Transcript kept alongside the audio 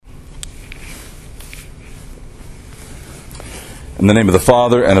In the name of the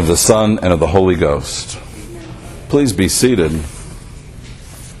Father, and of the Son, and of the Holy Ghost. Please be seated.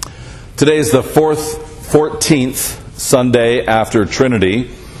 Today is the 14th Sunday after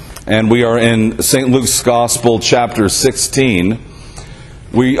Trinity, and we are in St. Luke's Gospel, chapter 16.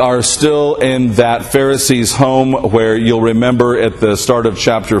 We are still in that Pharisee's home where you'll remember at the start of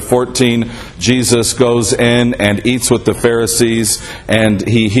chapter 14, Jesus goes in and eats with the Pharisees, and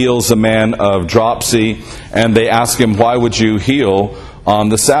he heals a man of dropsy, and they ask him, why would you heal on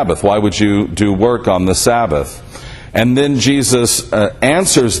the Sabbath? Why would you do work on the Sabbath? And then Jesus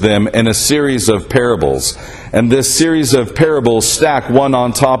answers them in a series of parables. And this series of parables stack one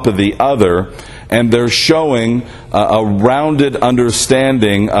on top of the other, and they're showing a rounded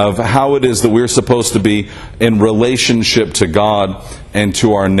understanding of how it is that we're supposed to be in relationship to God and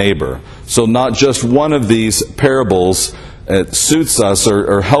to our neighbor. So not just one of these parables suits us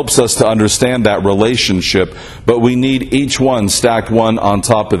or helps us to understand that relationship, but we need each one stacked one on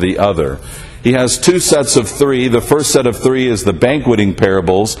top of the other. He has two sets of three. The first set of three is the banqueting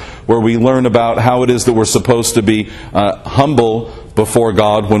parables, where we learn about how it is that we're supposed to be humble before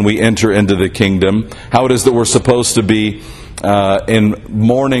God when we enter into the kingdom, how it is that we're supposed to be in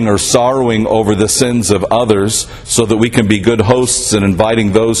mourning or sorrowing over the sins of others so that we can be good hosts and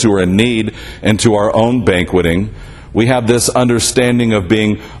inviting those who are in need into our own banqueting. We have this understanding of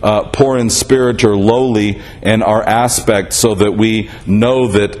being poor in spirit or lowly in our aspect, so that we know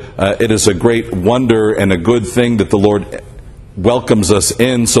that it is a great wonder and a good thing that the Lord welcomes us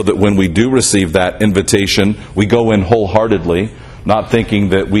in, so that when we do receive that invitation, we go in wholeheartedly, not thinking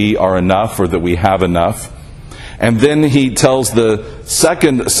that we are enough or that we have enough. And then he tells the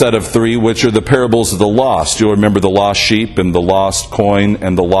second set of three, which are the parables of the lost. You'll remember the lost sheep and the lost coin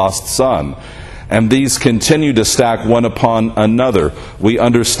and the lost son. And these continue to stack one upon another. We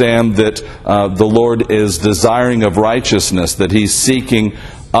understand that the Lord is desiring of righteousness, that He's seeking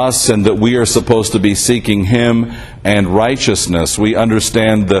us, and that we are supposed to be seeking Him and righteousness. We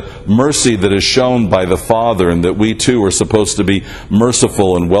understand the mercy that is shown by the Father, and that we too are supposed to be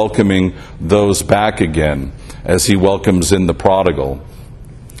merciful in welcoming those back again, as He welcomes in the prodigal.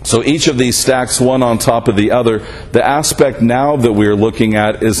 So each of these stacks one on top of the other. The aspect now that we're looking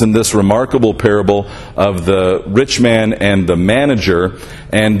at is in this remarkable parable of the rich man and the manager.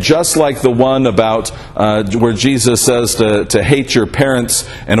 And just like the one about where Jesus says to hate your parents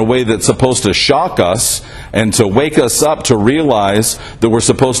in a way that's supposed to shock us and to wake us up to realize that we're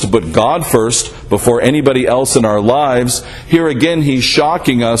supposed to put God first before anybody else in our lives, here again He's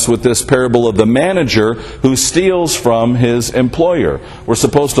shocking us with this parable of the manager who steals from his employer. We're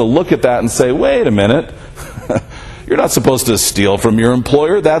supposed to look at that and say, wait a minute, you're not supposed to steal from your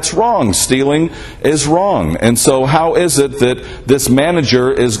employer. That's wrong. Stealing is wrong. And so how is it that this manager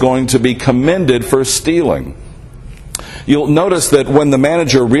is going to be commended for stealing? You'll notice that when the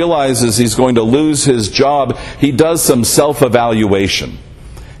manager realizes he's going to lose his job, he does some self-evaluation.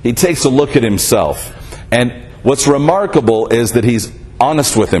 He takes a look at himself. And what's remarkable is that he's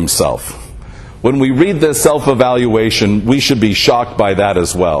honest with himself. When we read this self-evaluation, we should be shocked by that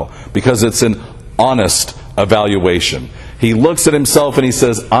as well, because it's an honest evaluation. He looks at himself and he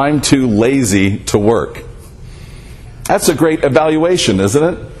says, I'm too lazy to work. That's a great evaluation, isn't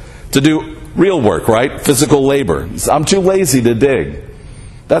it? To do real work, right? Physical labor. I'm too lazy to dig.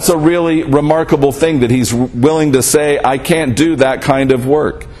 That's a really remarkable thing, that he's willing to say, I can't do that kind of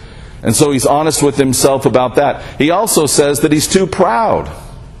work. And so he's honest with himself about that. He also says that he's too proud.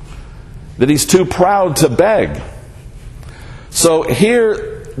 That he's too proud to beg. So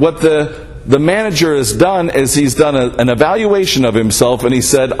here, what the manager has done is he's done an evaluation of himself, and he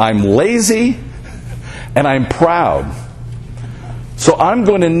said, I'm lazy and I'm proud. So I'm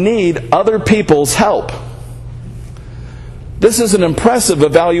going to need other people's help. This is an impressive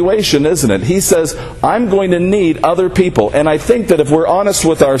evaluation, isn't it? He says, I'm going to need other people. And I think that if we're honest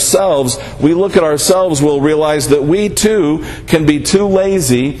with ourselves, we look at ourselves, we'll realize that we too can be too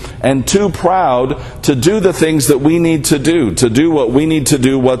lazy and too proud to do the things that we need to do what we need to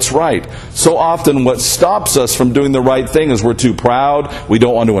do, what's right. So often what stops us from doing the right thing is we're too proud, we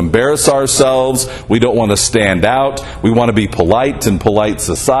don't want to embarrass ourselves, we don't want to stand out, we want to be polite in polite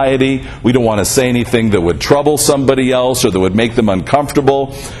society, we don't want to say anything that would trouble somebody else or that would make them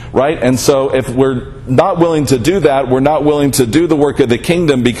uncomfortable, right? And so if we're not willing to do that, we're not willing to do the work of the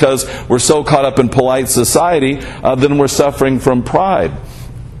kingdom because we're so caught up in polite society, then we're suffering from pride.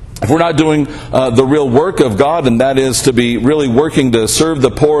 If we're not doing the real work of God, and that is to be really working to serve the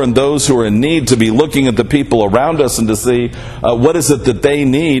poor and those who are in need, to be looking at the people around us and to see what is it that they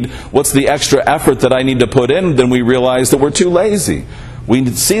need, what's the extra effort that I need to put in, then we realize that we're too lazy. We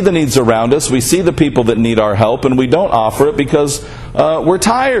see the needs around us. We see the people that need our help, and we don't offer it because we're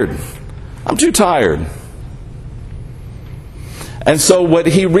tired. I'm too tired. And so what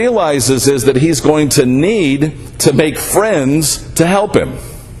he realizes is that he's going to need to make friends to help him.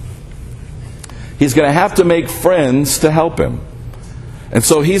 He's going to have to make friends to help him. And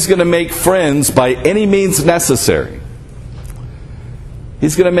so he's going to make friends by any means necessary.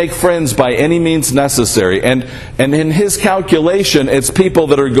 He's going to make friends by any means necessary. And in his calculation, it's people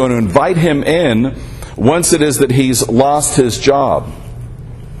that are going to invite him in once it is that he's lost his job.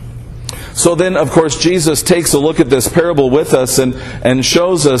 So then, of course, Jesus takes a look at this parable with us and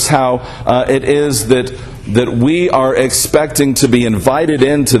shows us how it is that we are expecting to be invited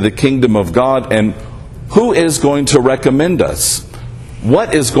into the kingdom of God. And who is going to recommend us?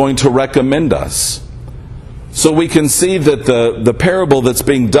 What is going to recommend us? So we can see that the parable that's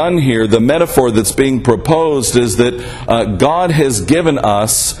being done here, the metaphor that's being proposed, is that God has given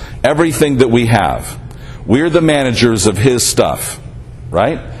us everything that we have. We're the managers of His stuff,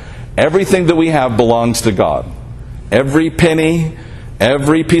 right? Everything that we have belongs to God. Every penny,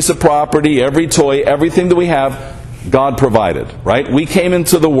 every piece of property, every toy, everything that we have, God provided, right? We came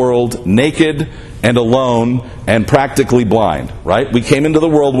into the world naked and alone and practically blind, right? We came into the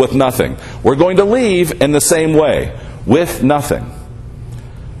world with nothing. We're going to leave in the same way, with nothing.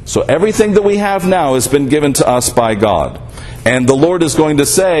 So everything that we have now has been given to us by God. And the Lord is going to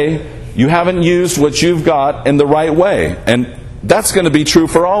say, you haven't used what you've got in the right way. And that's going to be true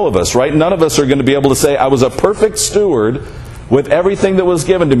for all of us, right? None of us are going to be able to say, I was a perfect steward with everything that was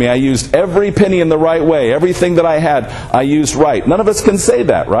given to me. I used every penny in the right way. Everything that I had, I used right. None of us can say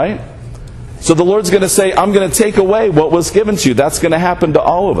that, right? So the Lord's going to say, I'm going to take away what was given to you. That's going to happen to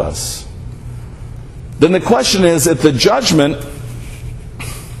all of us. Then the question is, at the judgment,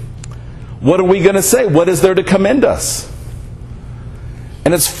 what are we going to say? What is there to commend us?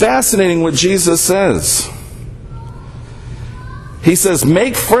 And it's fascinating what Jesus says. He says,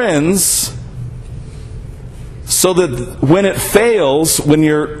 make friends so that when it fails, when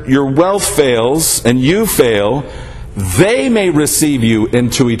your wealth fails and you fail, they may receive you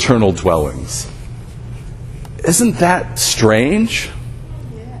into eternal dwellings. Isn't that strange?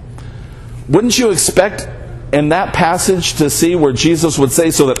 Wouldn't you expect in that passage to see where Jesus would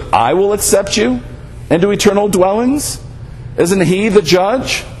say, so that I will accept you into eternal dwellings? Isn't He the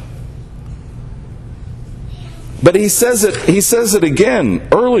judge? But he says it again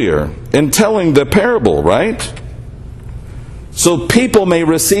earlier in telling the parable, right? So people may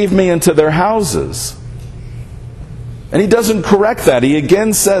receive me into their houses. And He doesn't correct that. He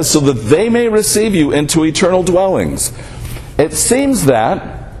again says, so that they may receive you into eternal dwellings. It seems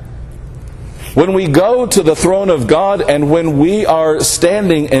that when we go to the throne of God and when we are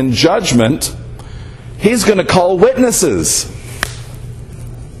standing in judgment, He's going to call witnesses.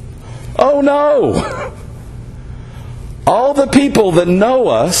 Oh no! All the people that know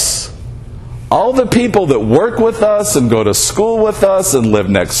us, all the people that work with us and go to school with us and live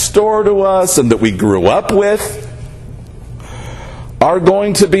next door to us and that we grew up with, are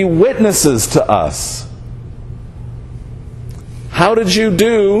going to be witnesses to us. How did you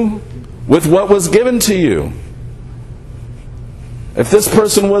do with what was given to you? If this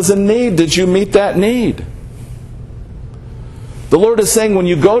person was in need, did you meet that need? The Lord is saying when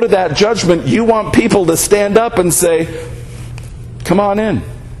you go to that judgment, you want people to stand up and say, come on in.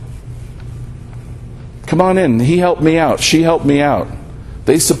 Come on in. He helped me out. She helped me out.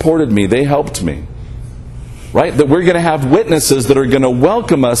 They supported me. They helped me. Right? That we're going to have witnesses that are going to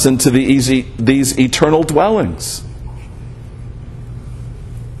welcome us into these eternal dwellings.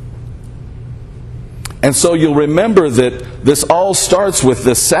 And so you'll remember that this all starts with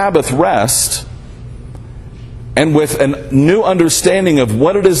the Sabbath rest and with a new understanding of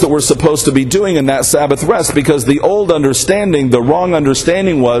what it is that we're supposed to be doing in that Sabbath rest. Because the old understanding, the wrong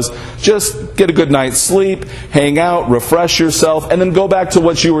understanding was just get a good night's sleep, hang out, refresh yourself, and then go back to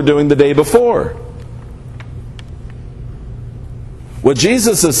what you were doing the day before. What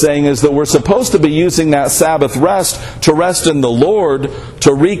Jesus is saying is that we're supposed to be using that Sabbath rest to rest in the Lord,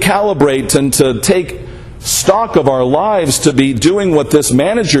 to recalibrate and to take stock of our lives, to be doing what this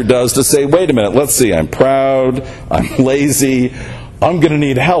manager does, to say, wait a minute, let's see, I'm proud, I'm lazy, I'm going to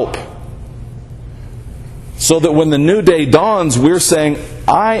need help. So that when the new day dawns, we're saying,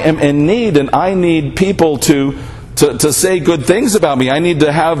 I am in need and I need people to say good things about me. I need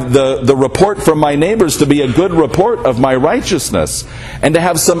to have the report from my neighbors to be a good report of my righteousness. And to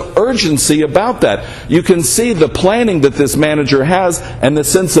have some urgency about that. You can see the planning that this manager has and the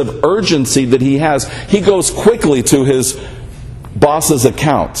sense of urgency that he has. He goes quickly to his boss's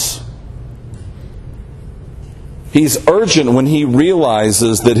accounts. He's urgent when he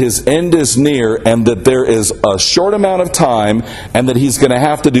realizes that his end is near and that there is a short amount of time and that he's going to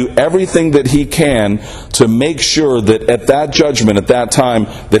have to do everything that he can to make sure that at that judgment, at that time,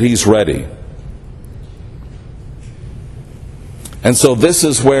 that he's ready. And so this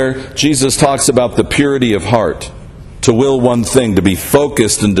is where Jesus talks about the purity of heart. To will one thing, to be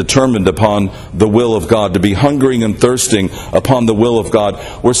focused and determined upon the will of God, to be hungering and thirsting upon the will of God.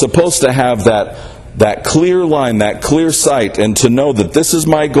 We're supposed to have that clear line, that clear sight, and to know that this is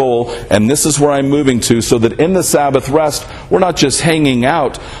my goal and this is where I'm moving to, so that in the Sabbath rest, we're not just hanging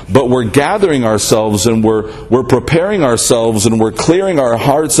out, but we're gathering ourselves and we're preparing ourselves and we're clearing our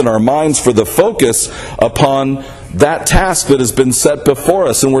hearts and our minds for the focus upon that task that has been set before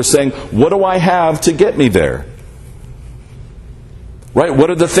us. And we're saying, what do I have to get me there? Right? What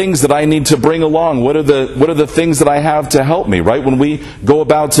are the things that I need to bring along? What are the things that I have to help me? Right? When we go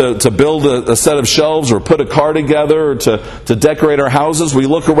about to build a set of shelves or put a car together or to decorate our houses, we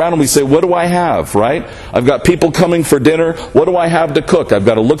look around and we say, what do I have? Right? I've got people coming for dinner. What do I have to cook? I've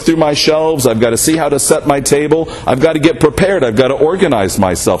got to look through my shelves. I've got to see how to set my table. I've got to get prepared. I've got to organize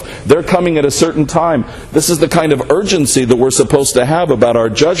myself. They're coming at a certain time. This is the kind of urgency that we're supposed to have about our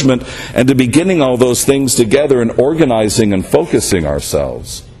judgment and to be getting all those things together and organizing and focusing ourselves.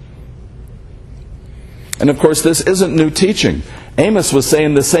 And of course, this isn't new teaching. Amos was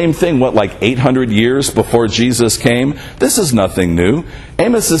saying the same thing, like 800 years before Jesus came? This is nothing new.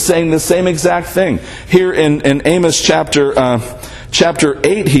 Amos is saying the same exact thing. Here in Amos chapter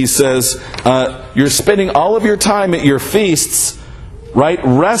 8, he says, you're spending all of your time at your feasts, right,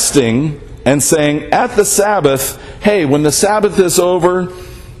 resting and saying, at the Sabbath, hey, when the Sabbath is over,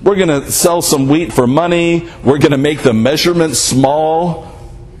 we're going to sell some wheat for money. We're going to make the measurements small,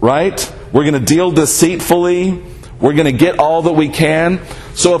 right? We're going to deal deceitfully. We're going to get all that we can.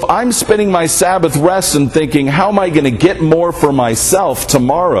 So if I'm spending my Sabbath rest and thinking, how am I going to get more for myself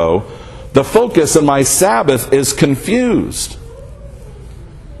tomorrow? The focus of my Sabbath is confused.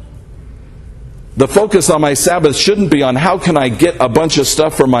 The focus on my Sabbath shouldn't be on how can I get a bunch of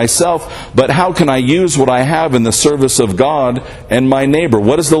stuff for myself, but how can I use what I have in the service of God and my neighbor?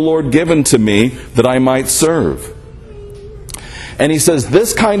 What has the Lord given to me that I might serve? And he says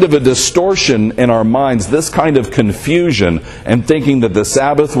this kind of a distortion in our minds, this kind of confusion and thinking that the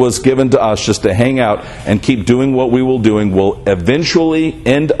Sabbath was given to us just to hang out and keep doing what we will doing will eventually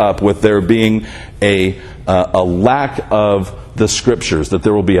end up with there being a lack of the Scriptures, that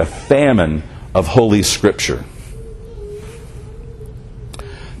there will be a famine of Holy Scripture.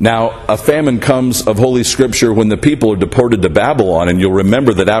 Now, a famine comes of Holy Scripture when the people are deported to Babylon, and you'll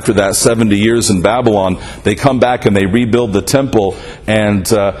remember that after that 70 years in Babylon, they come back and they rebuild the temple,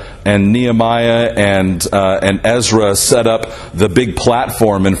 and Nehemiah and Ezra set up the big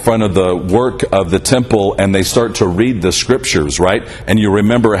platform in front of the work of the temple, and they start to read the Scriptures, right? And you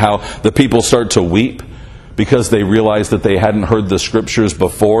remember how the people start to weep because they realize that they hadn't heard the Scriptures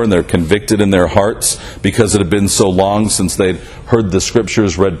before, and they're convicted in their hearts because it had been so long since they'd heard the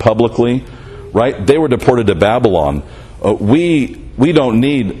Scriptures read publicly, right? They were deported to Babylon. We don't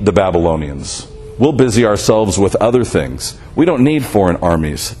need the Babylonians. We'll busy ourselves with other things. We don't need foreign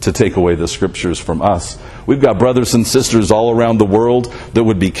armies to take away the Scriptures from us. We've got brothers and sisters all around the world that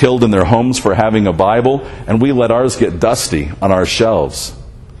would be killed in their homes for having a Bible, and we let ours get dusty on our shelves,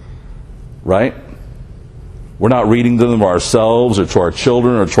 right? We're not reading them ourselves or to our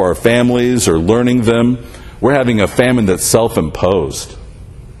children or to our families or learning them. We're having a famine that's self-imposed.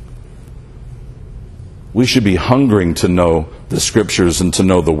 We should be hungering to know the Scriptures and to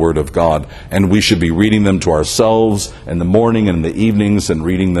know the Word of God. And we should be reading them to ourselves in the morning and in the evenings and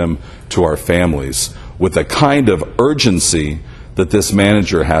reading them to our families with a kind of urgency that this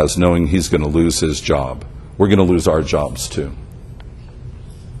manager has, knowing he's going to lose his job. We're going to lose our jobs too.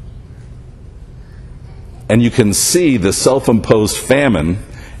 And you can see the self-imposed famine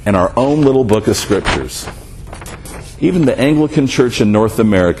in our own little book of Scriptures. Even the Anglican Church in North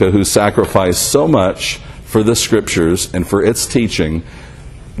America, who sacrificed so much for the Scriptures and for its teaching,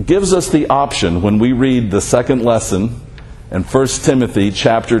 gives us the option when we read the second lesson in 1 Timothy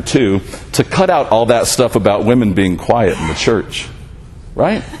chapter 2 to cut out all that stuff about women being quiet in the church.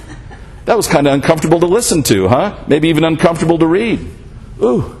 Right? That was kind of uncomfortable to listen to, huh? Maybe even uncomfortable to read.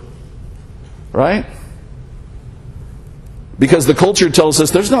 Ooh. Right? Because the culture tells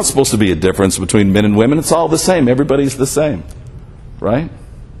us there's not supposed to be a difference between men and women. It's all the same. Everybody's the same. Right?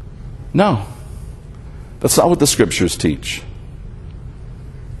 No. That's not what the Scriptures teach.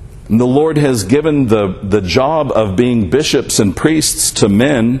 And the Lord has given the job of being bishops and priests to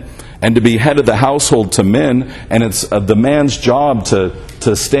men and to be head of the household to men, and it's the man's job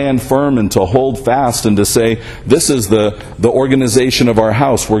to stand firm and to hold fast and to say, this is the organization of our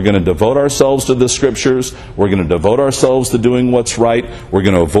house. We're going to devote ourselves to the Scriptures. We're going to devote ourselves to doing what's right. We're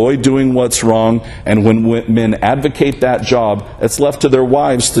going to avoid doing what's wrong. And when men advocate that job, it's left to their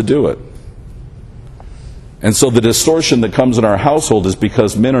wives to do it. And so the distortion that comes in our household is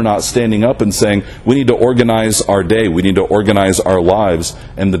because men are not standing up and saying, we need to organize our day. We need to organize our lives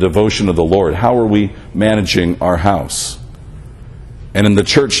and the devotion of the Lord. How are we managing our house? And in the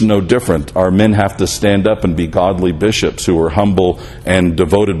church, no different. Our men have to stand up and be godly bishops who are humble and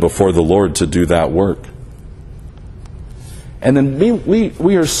devoted before the Lord to do that work. And then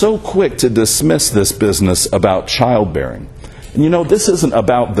we are so quick to dismiss this business about childbearing. And you know, this isn't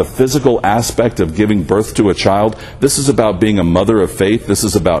about the physical aspect of giving birth to a child. This is about being a mother of faith. This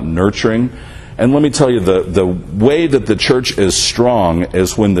is about nurturing. And let me tell you, the way that the church is strong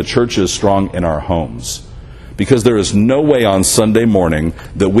is when the church is strong in our homes. Because there is no way on Sunday morning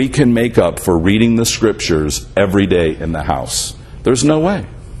that we can make up for reading the Scriptures every day in the house. There's no way.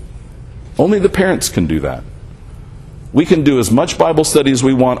 Only the parents can do that. We can do as much Bible study as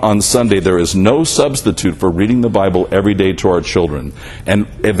we want on Sunday. There is no substitute for reading the Bible every day to our children. And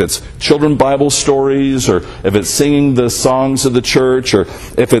if it's children Bible stories, or if it's singing the songs of the church, or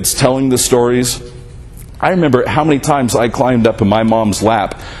if it's telling the stories, I remember how many times I climbed up in my mom's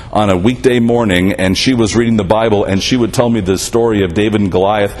lap on a weekday morning and she was reading the Bible and she would tell me the story of David and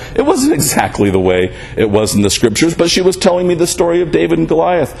Goliath. It wasn't exactly the way it was in the Scriptures, but she was telling me the story of David and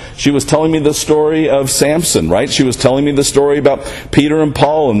Goliath. She was telling me the story of Samson, right? She was telling me the story about Peter and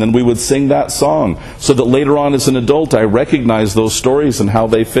Paul, and then we would sing that song so that later on as an adult I recognized those stories and how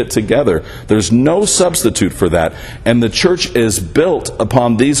they fit together. There's no substitute for that. And the church is built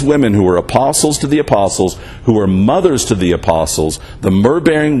upon these women who are apostles to the apostles, who are mothers to the apostles, the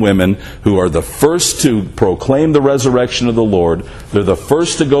myrrh-bearing women who are the first to proclaim the resurrection of the Lord. They're the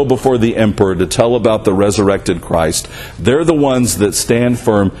first to go before the emperor to tell about the resurrected Christ. They're the ones that stand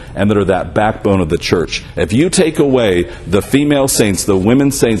firm and that are that backbone of the church. If you take away the female saints, the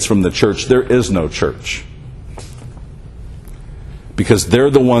women saints from the church, there is no church. Because they're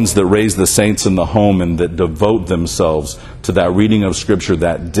the ones that raise the saints in the home and that devote themselves to that reading of Scripture,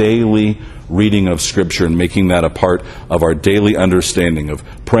 that daily reading of Scripture, and making that a part of our daily understanding, of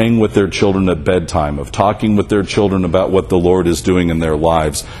praying with their children at bedtime, of talking with their children about what the Lord is doing in their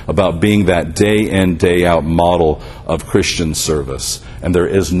lives, about being that day in, day out model of Christian service. And there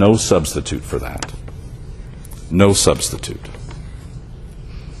is no substitute for that. No substitute.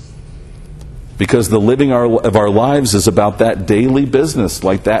 Because the living of our lives is about that daily business,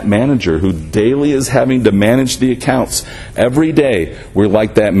 like that manager who daily is having to manage the accounts. Every day we're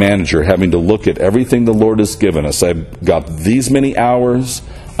like that manager, having to look at everything the Lord has given us. I've got these many hours,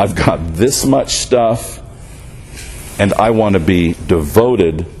 I've got this much stuff, and I want to be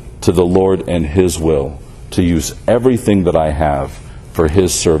devoted to the Lord and His will, to use everything that I have for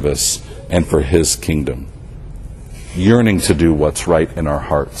His service and for His kingdom. Yearning to do what's right in our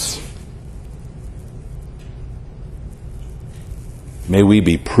hearts. May we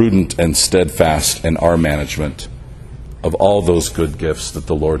be prudent and steadfast in our management of all those good gifts that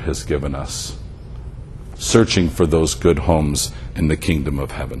the Lord has given us, searching for those good homes in the kingdom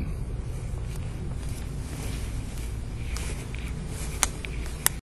of heaven.